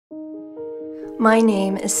My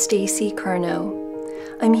name is Stacy Curnow.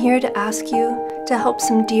 I'm here to ask you to help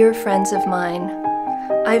some dear friends of mine.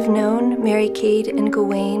 I've known Mary, Cade, and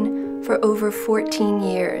Gawain for over 14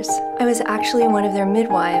 years. I was actually one of their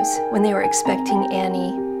midwives when they were expecting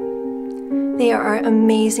Annie. They are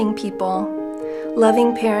amazing people,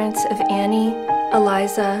 loving parents of Annie,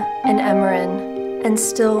 Eliza, and Emerin, and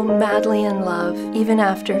still madly in love even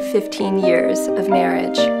after 15 years of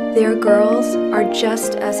marriage. Their girls are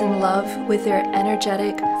just as in love with their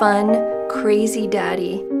energetic, fun, crazy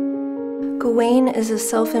daddy. Gawain is a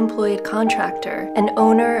self-employed contractor and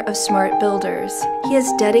owner of Smart Builders. He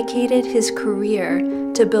has dedicated his career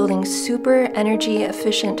to building super energy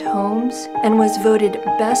efficient homes and was voted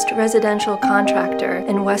Best Residential Contractor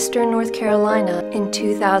in Western North Carolina in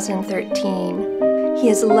 2013. He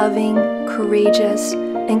is loving, courageous,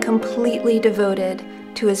 and completely devoted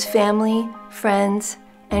to his family, friends,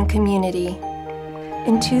 and community.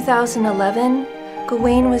 In 2011,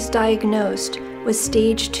 Gawain was diagnosed with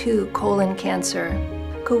stage 2 colon cancer.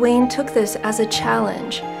 Gawain took this as a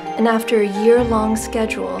challenge, and after a year-long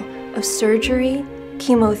schedule of surgery,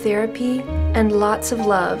 chemotherapy, and lots of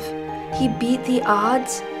love, he beat the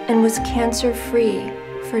odds and was cancer-free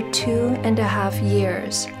for 2.5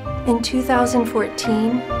 years. In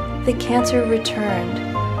 2014, the cancer returned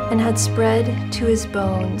and had spread to his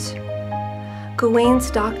bones. Gawain's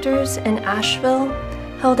doctors in Asheville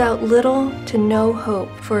held out little to no hope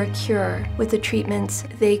for a cure with the treatments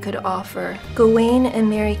they could offer. Gawain and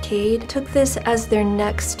Mary Cade took this as their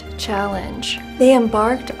next challenge. They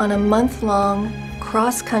embarked on a month-long,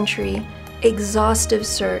 cross-country, exhaustive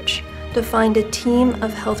search to find a team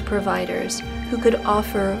of health providers who could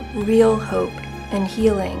offer real hope and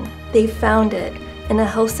healing. They found it in a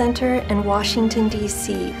health center in Washington,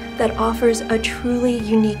 D.C. that offers a truly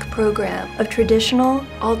unique program of traditional,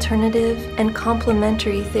 alternative, and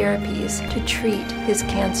complementary therapies to treat his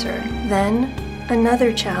cancer. Then,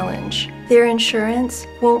 another challenge. Their insurance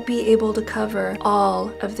won't be able to cover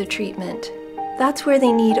all of the treatment. That's where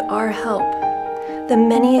they need our help. The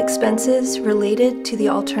many expenses related to the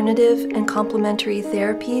alternative and complementary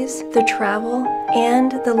therapies, the travel,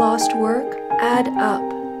 and the lost work add up.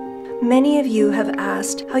 Many of you have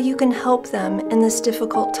asked how you can help them in this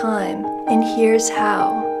difficult time, and here's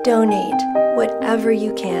how. Donate whatever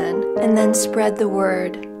you can, and then spread the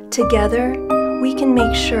word. Together, we can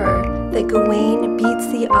make sure that Gawain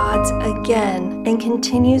beats the odds again and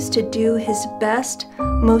continues to do his best,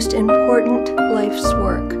 most important life's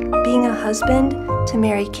work, being a husband to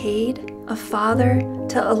Mary Cade, a father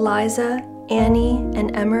to Eliza, Annie,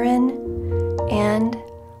 and Emerin, and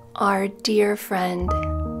our dear friend.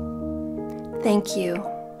 Thank you.